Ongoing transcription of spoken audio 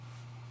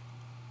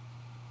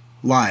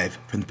Live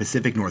from the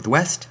Pacific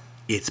Northwest,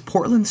 it's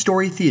Portland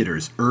Story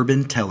Theater's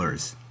Urban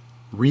Tellers.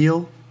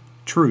 Real,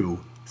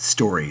 true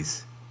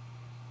stories.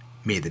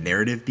 May the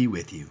narrative be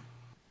with you.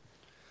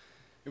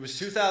 It was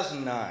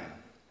 2009.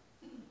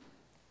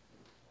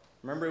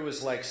 Remember, it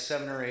was like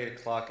 7 or 8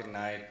 o'clock at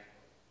night.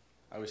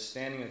 I was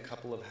standing a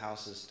couple of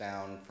houses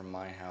down from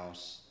my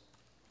house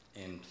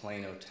in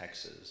Plano,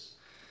 Texas.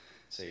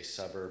 It's a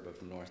suburb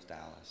of North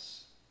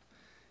Dallas.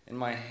 In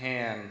my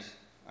hand,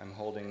 I'm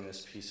holding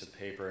this piece of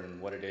paper, and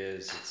what it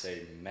is, it's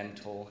a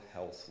mental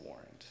health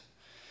warrant.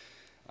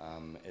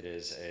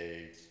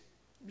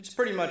 It's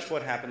pretty much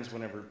what happens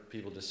whenever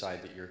people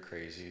decide that you're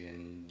crazy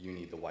and you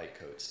need the white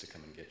coats to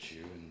come and get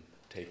you and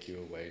take you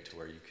away to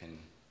where you can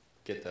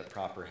get the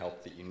proper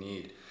help that you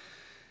need.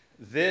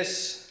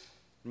 This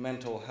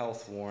mental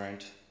health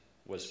warrant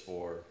was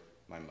for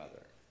my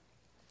mother.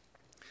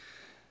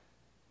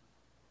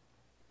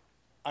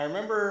 I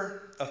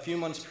remember a few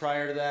months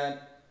prior to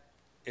that,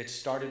 it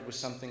started with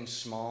something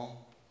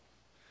small.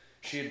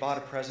 She had bought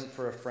a present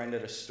for a friend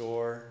at a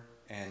store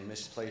and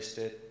misplaced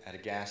it at a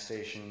gas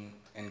station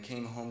and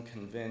came home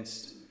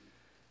convinced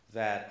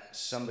that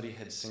somebody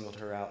had singled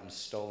her out and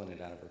stolen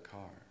it out of her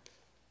car.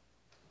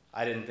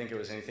 I didn't think it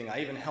was anything.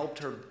 I even helped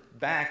her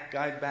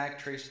guide back,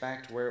 trace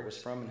back to where it was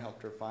from and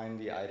helped her find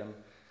the item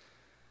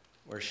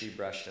where she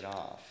brushed it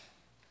off.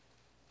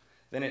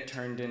 Then it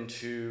turned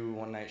into,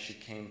 one night she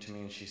came to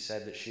me and she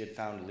said that she had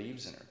found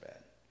leaves in her bed.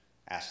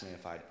 Asked me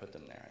if I'd put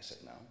them there. I said,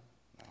 no,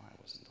 I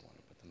wasn't the one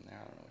who put them there.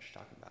 I don't know what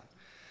you're talking about.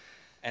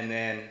 And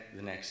then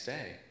the next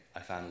day, I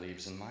found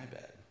leaves in my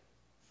bed.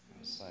 I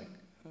was like,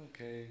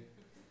 okay,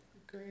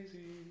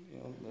 crazy.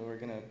 We're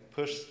going to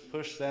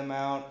push them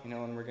out,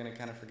 and we're going to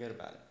kind of forget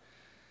about it.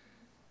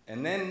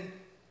 And then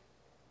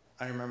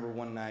I remember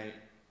one night,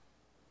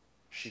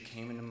 she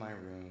came into my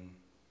room.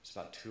 It was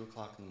about 2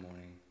 o'clock in the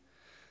morning.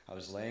 I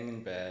was laying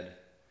in bed,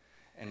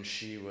 and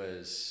she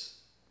was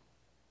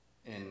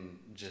in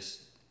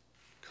just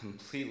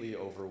completely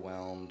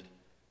overwhelmed.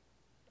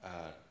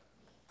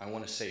 I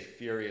want to say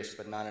furious,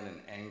 but not in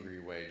an angry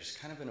way, just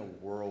kind of in a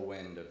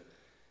whirlwind of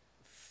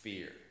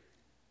fear.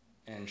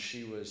 And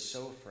she was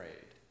so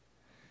afraid.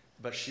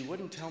 But she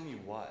wouldn't tell me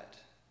what.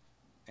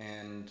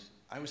 And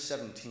I was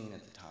 17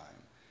 at the time.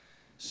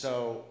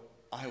 So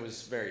I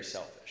was very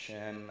selfish.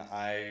 And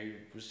I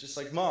was just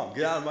like, Mom,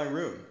 get out of my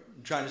room.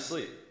 I'm trying to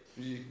sleep.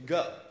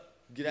 Go.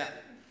 Get out.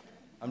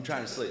 I'm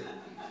trying to sleep.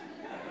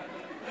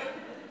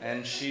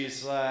 And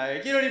she's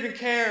like, you don't even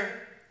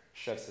care.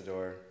 Shuts the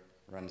door,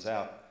 runs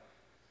out.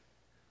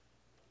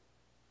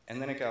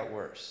 And then it got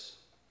worse.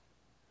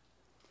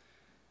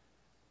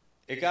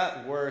 It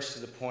got worse to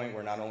the point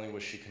where not only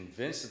was she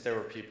convinced that there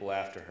were people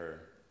after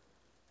her,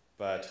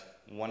 but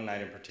one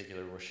night in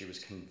particular where she was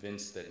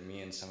convinced that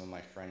me and some of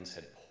my friends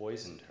had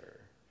poisoned her,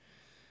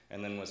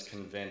 and then was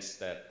convinced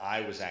that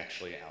I was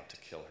actually out to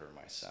kill her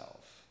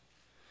myself.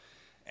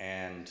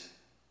 And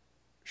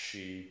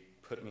she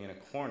put me in a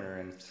corner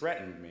and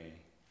threatened me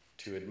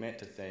to admit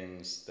to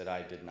things that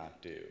I did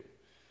not do,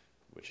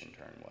 which in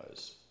turn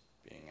was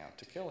being out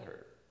to kill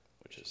her,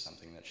 which is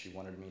something that she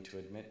wanted me to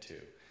admit to.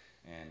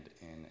 And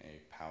in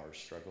a power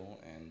struggle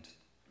and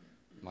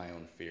my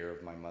own fear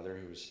of my mother,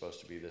 who was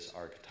supposed to be this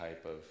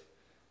archetype of,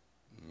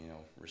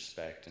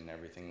 respect and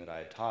everything that I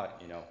had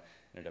taught,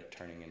 ended up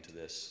turning into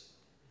this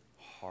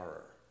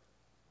horror.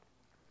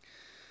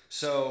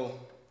 So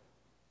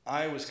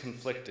I was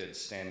conflicted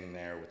standing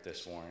there with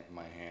this warrant in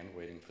my hand,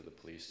 waiting for the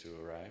police to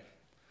arrive.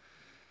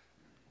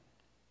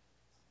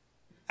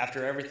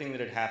 After everything that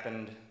had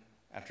happened,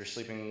 after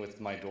sleeping with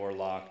my door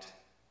locked,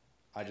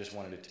 I just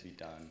wanted it to be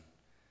done.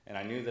 And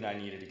I knew that I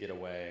needed to get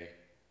away,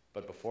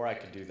 but before I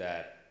could do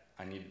that,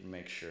 I needed to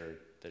make sure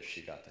that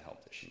she got the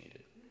help that she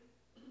needed.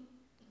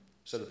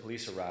 So the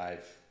police arrive.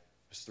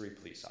 It was 3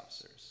 police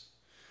officers.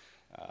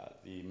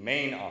 The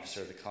main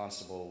officer, the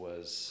constable,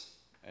 was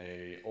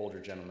an older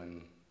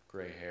gentleman,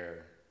 gray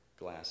hair,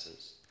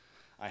 glasses.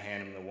 I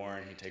hand him the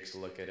warrant. He takes a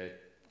look at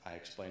it. I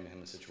explain to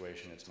him the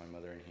situation. It's my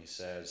mother, and he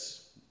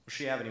says, does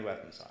she have any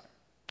weapons on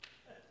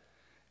her?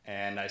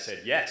 And I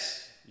said,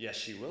 yes,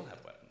 she will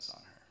have weapons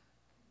on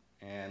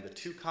her. And the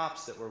 2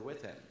 cops that were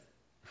with him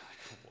were like,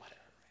 whatever,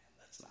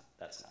 man,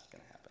 that's not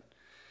going to happen.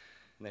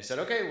 And they said,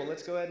 okay, well,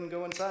 let's go ahead and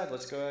go inside.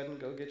 Let's go ahead and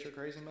go get your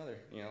crazy mother.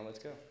 Let's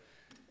go.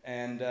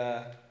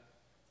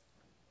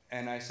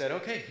 And I said,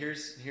 okay,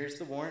 here's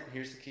the warrant.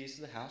 Here's the keys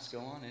to the house.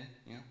 Go on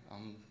in.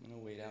 I'm going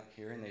to wait out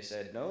here. And they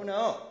said,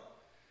 no,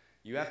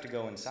 you have to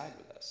go inside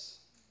with us.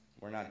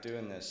 We're not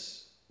doing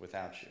this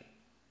without you.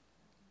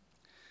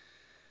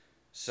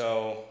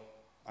 So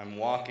I'm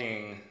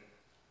walking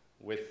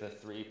with the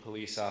 3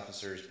 police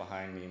officers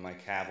behind me, my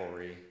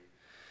cavalry,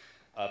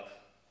 up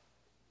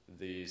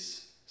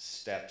these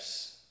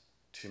steps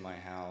to my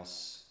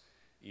house,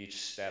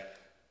 each step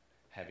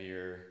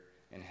heavier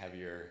and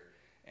heavier,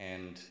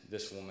 and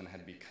this woman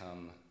had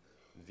become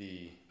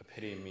the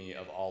epitome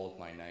of all of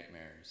my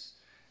nightmares.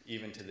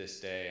 Even to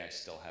this day, I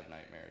still have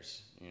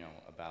nightmares,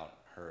 about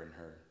her and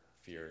her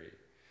fury.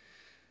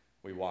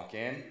 We walk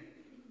in,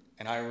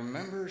 And I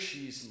remember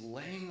she's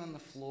laying on the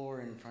floor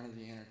in front of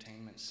the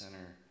entertainment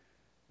center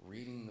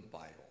reading the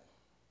Bible.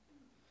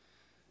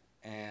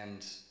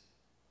 And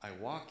I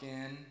walk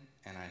in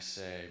and I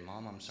say,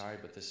 "Mom, I'm sorry,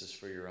 but this is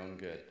for your own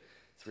good."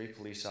 3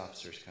 police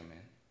officers come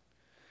in.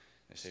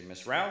 They say,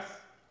 "Miss Routh,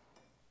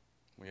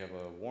 we have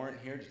a warrant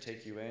here to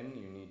take you in.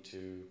 You need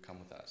to come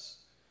with us."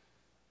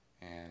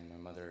 And my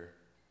mother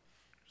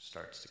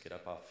starts to get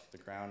up off the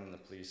ground, and the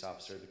police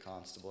officer, the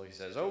constable, he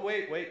says, "Oh,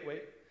 wait.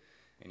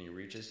 And he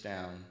reaches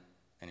down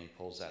and he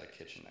pulls out a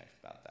kitchen knife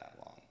about that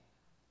long.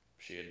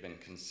 She had been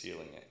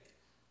concealing it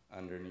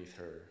underneath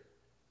her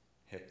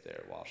hip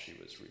there while she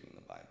was reading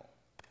the Bible.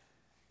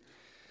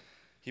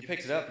 He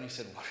picked it up and he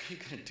said, "What are you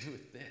going to do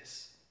with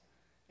this?"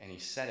 And he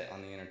set it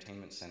on the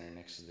entertainment center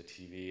next to the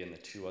TV, and the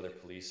 2 other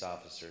police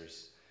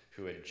officers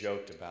who had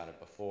joked about it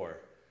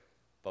before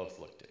both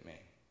looked at me.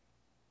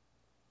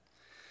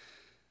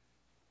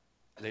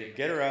 They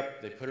get her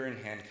up, they put her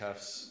in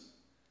handcuffs,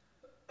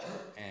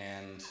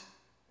 and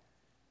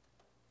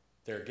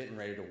they're getting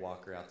ready to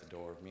walk her out the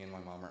door. Me and my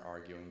mom are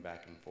arguing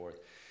back and forth.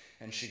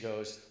 And she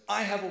goes,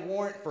 "I have a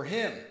warrant for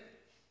him."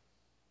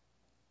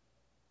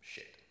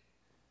 Shit.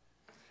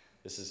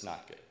 This is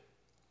not good.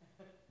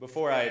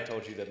 Before, I had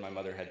told you that my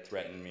mother had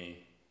threatened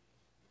me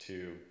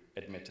to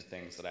admit to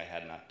things that I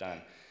had not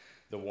done.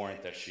 The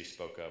warrant that she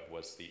spoke of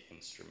was the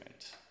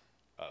instrument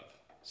of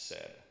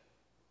said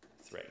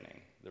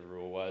threatening. The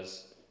rule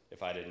was,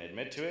 if I didn't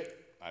admit to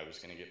it, I was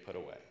going to get put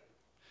away.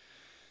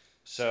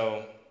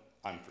 So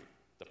I'm free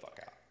the fuck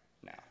out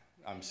now.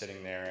 I'm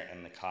sitting there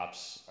and the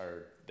cops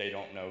they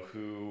don't know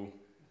who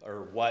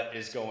or what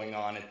is going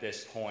on at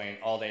this point.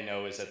 All they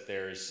know is that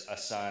there's a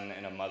son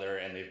and a mother,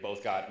 and they've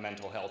both got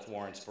mental health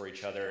warrants for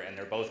each other, and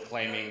they're both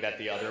claiming that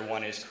the other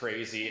one is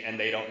crazy, and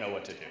they don't know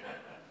what to do.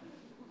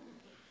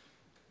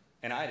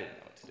 And I didn't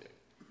know what to do.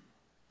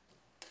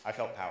 I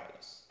felt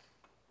powerless.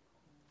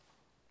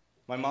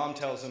 My mom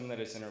tells them that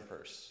it's in her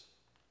purse.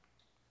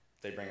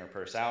 They bring her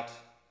purse out.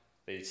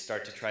 They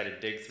start to try to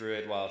dig through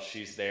it while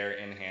she's there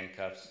in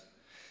handcuffs.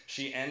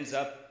 She ends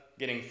up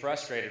getting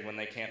frustrated when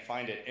they can't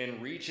find it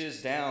and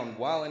reaches down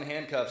while in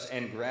handcuffs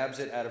and grabs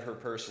it out of her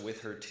purse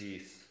with her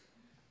teeth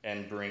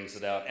and brings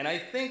it out. And I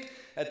think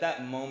at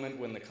that moment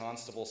when the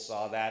constable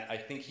saw that, I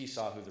think he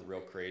saw who the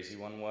real crazy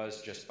one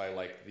was, just by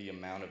like the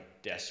amount of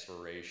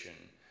desperation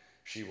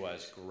she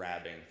was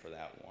grabbing for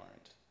that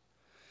warrant.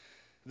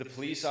 The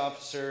police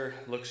officer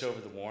looks over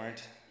the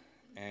warrant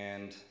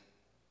and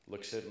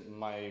looks at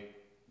my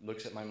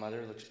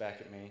mother, looks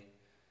back at me,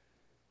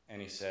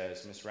 and he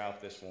says, "Miss Routh,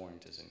 this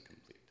warrant is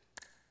incomplete."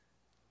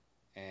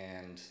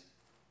 And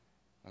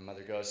my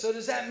mother goes, "So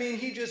does that mean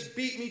he just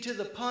beat me to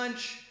the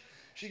punch?"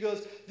 She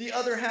goes, "The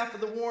other half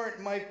of the warrant,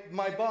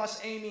 my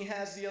boss Amy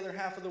has the other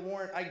half of the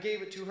warrant. I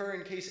gave it to her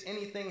in case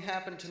anything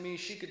happened to me.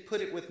 She could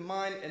put it with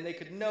mine and they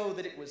could know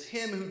that it was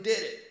him who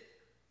did it."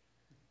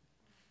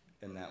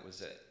 And that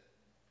was it.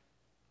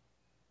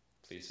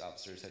 Police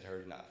officers had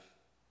heard enough.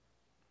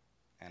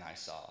 And I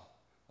saw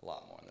a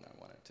lot more than I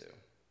wanted to.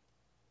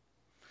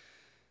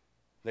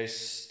 They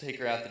take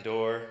her out the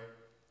door.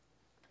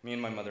 Me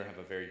and my mother have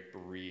a very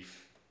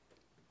brief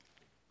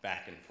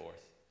back and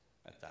forth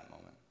at that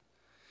moment.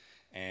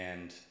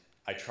 And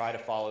I try to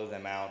follow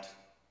them out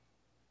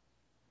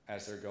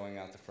as they're going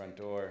out the front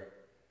door.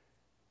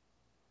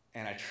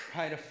 And I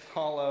try to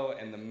follow,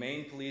 and the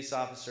main police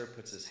officer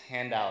puts his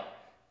hand out,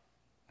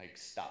 like,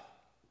 "Stop."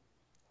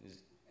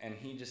 And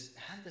he just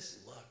had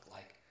this look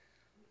like,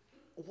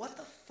 what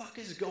the fuck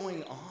is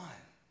going on?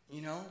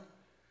 You know?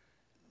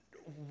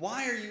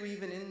 Why are you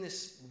even in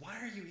this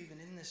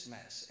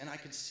mess? And I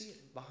could see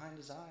it behind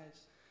his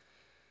eyes.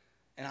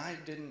 And I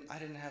didn't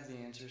have the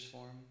answers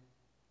for him.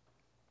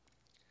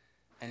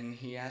 And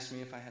he asked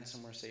me if I had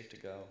somewhere safe to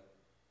go.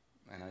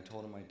 And I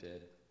told him I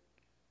did.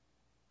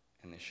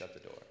 And they shut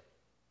the door.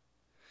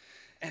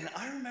 And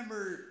I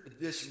remember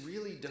this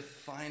really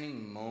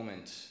defining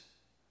moment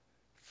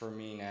for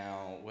me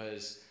now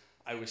was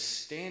I was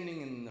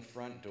standing in the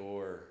front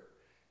door,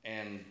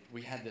 and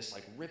we had this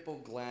like ripple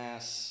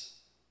glass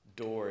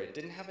door. It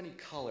didn't have any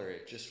color.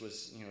 It just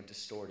was,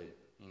 distorted,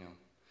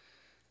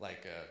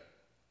 like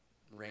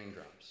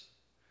raindrops.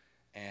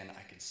 And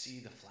I could see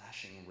the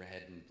flashing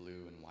red and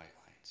blue and white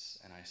lights.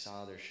 And I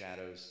saw their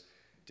shadows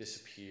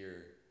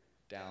disappear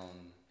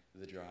down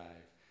the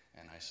drive,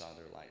 and I saw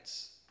their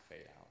lights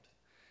fade out.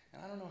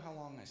 And I don't know how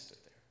long I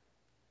stood there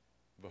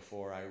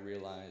before I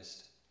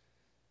realized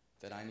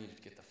that I needed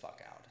to get the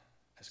fuck out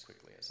as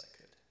quickly as I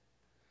could.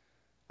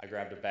 I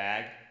grabbed a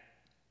bag,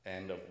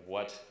 and of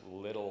what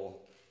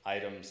little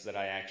items that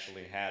I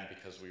actually had,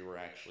 because we were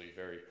actually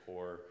very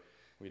poor.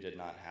 We did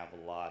not have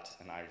a lot,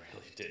 and I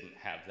really didn't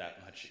have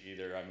that much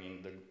either. I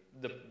mean,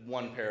 the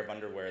one pair of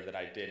underwear that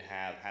I did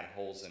have had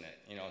holes in it,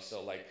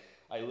 so like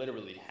I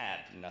literally had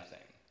nothing.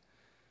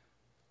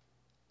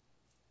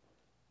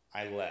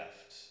 I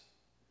left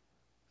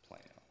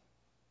Plano,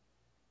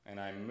 and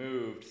I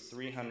moved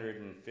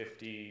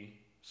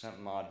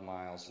 350-something odd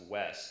miles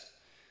west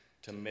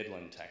to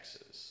Midland,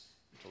 Texas,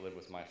 to live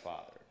with my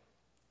father.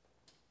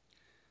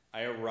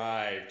 I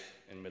arrived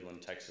in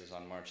Midland, Texas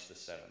on March the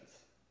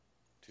 7th,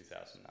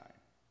 2009.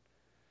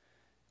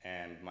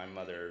 And my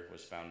mother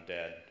was found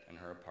dead in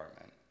her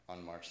apartment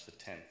on March the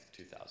 10th,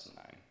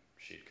 2009.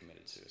 She'd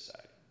committed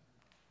suicide.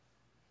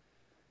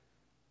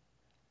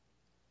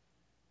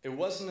 It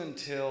wasn't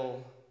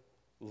until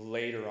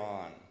later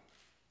on,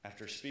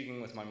 after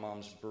speaking with my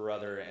mom's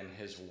brother and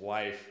his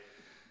wife,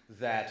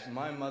 that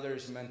my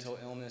mother's mental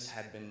illness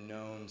had been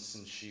known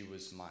since she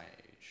was my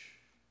age,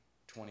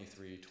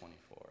 23,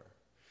 24.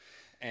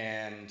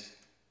 And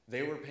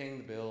they were paying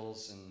the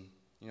bills, and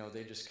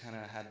they just kind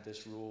of had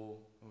this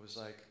rule. It was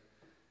like,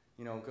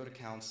 go to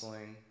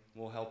counseling,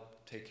 we'll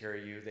help take care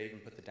of you. They even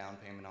put the down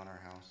payment on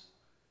our house.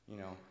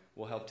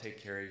 We'll help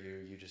take care of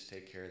you, you just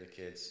take care of the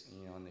kids.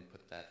 And they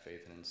put that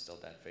faith and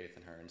instilled that faith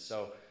in her. And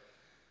so,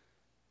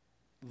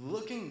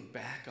 looking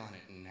back on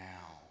it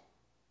now,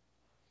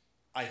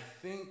 I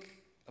think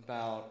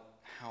about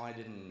how I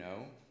didn't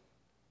know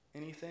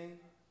anything.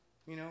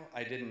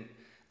 I didn't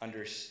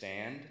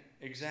understand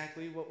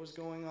exactly what was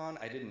going on.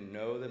 I didn't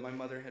know that my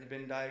mother had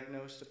been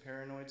diagnosed a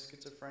paranoid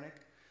schizophrenic.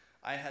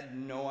 I had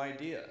no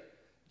idea.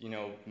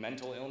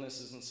 Mental illness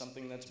isn't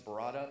something that's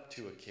brought up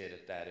to a kid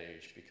at that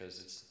age because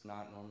it's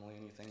not normally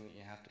anything that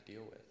you have to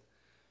deal with.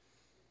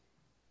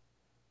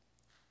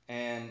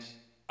 And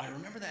I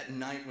remember that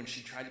night when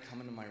she tried to come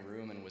into my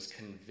room and was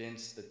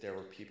convinced that there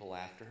were people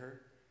after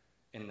her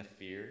in the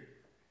fear,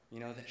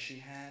 that she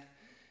had.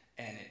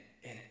 And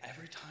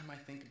every time I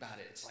think about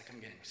it, it's like I'm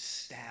getting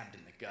stabbed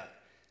in the gut.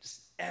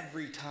 Just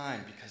every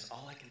time, because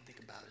all I can think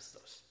about is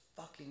those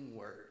fucking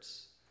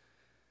words.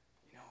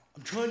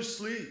 I'm trying to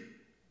sleep.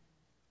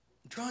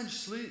 I'm trying to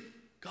sleep.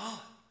 God.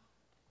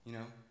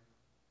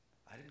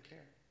 I didn't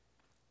care.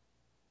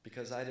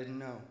 Because I didn't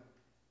know.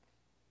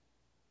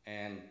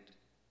 And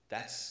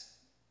that's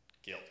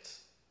guilt.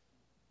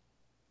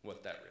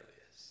 What that really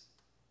is.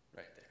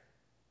 Right there.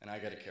 And I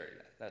got to carry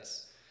that.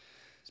 It's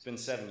been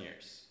 7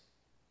 years.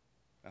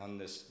 On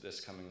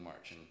this coming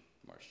March, in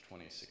March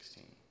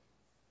 2016.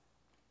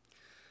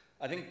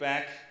 I think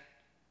back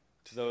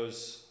to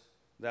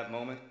that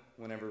moment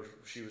whenever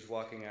she was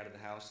walking out of the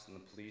house and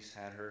the police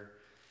had her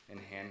in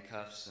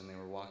handcuffs and they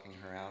were walking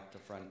her out the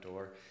front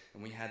door,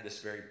 and we had this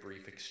very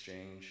brief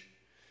exchange,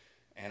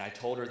 and I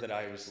told her that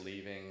I was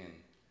leaving,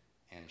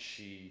 and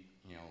she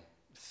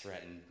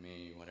threatened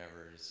me,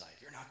 whatever. It's like,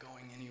 you're not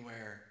going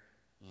anywhere,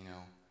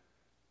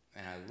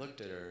 and I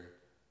looked at her,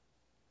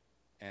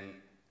 and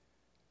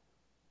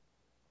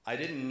I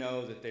didn't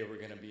know that they were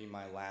going to be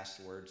my last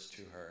words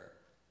to her,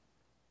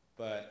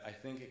 but I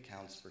think it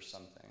counts for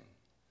something.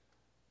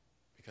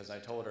 Because I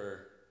told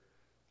her,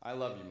 I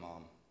love you,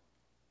 Mom,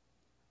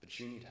 but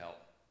you need help.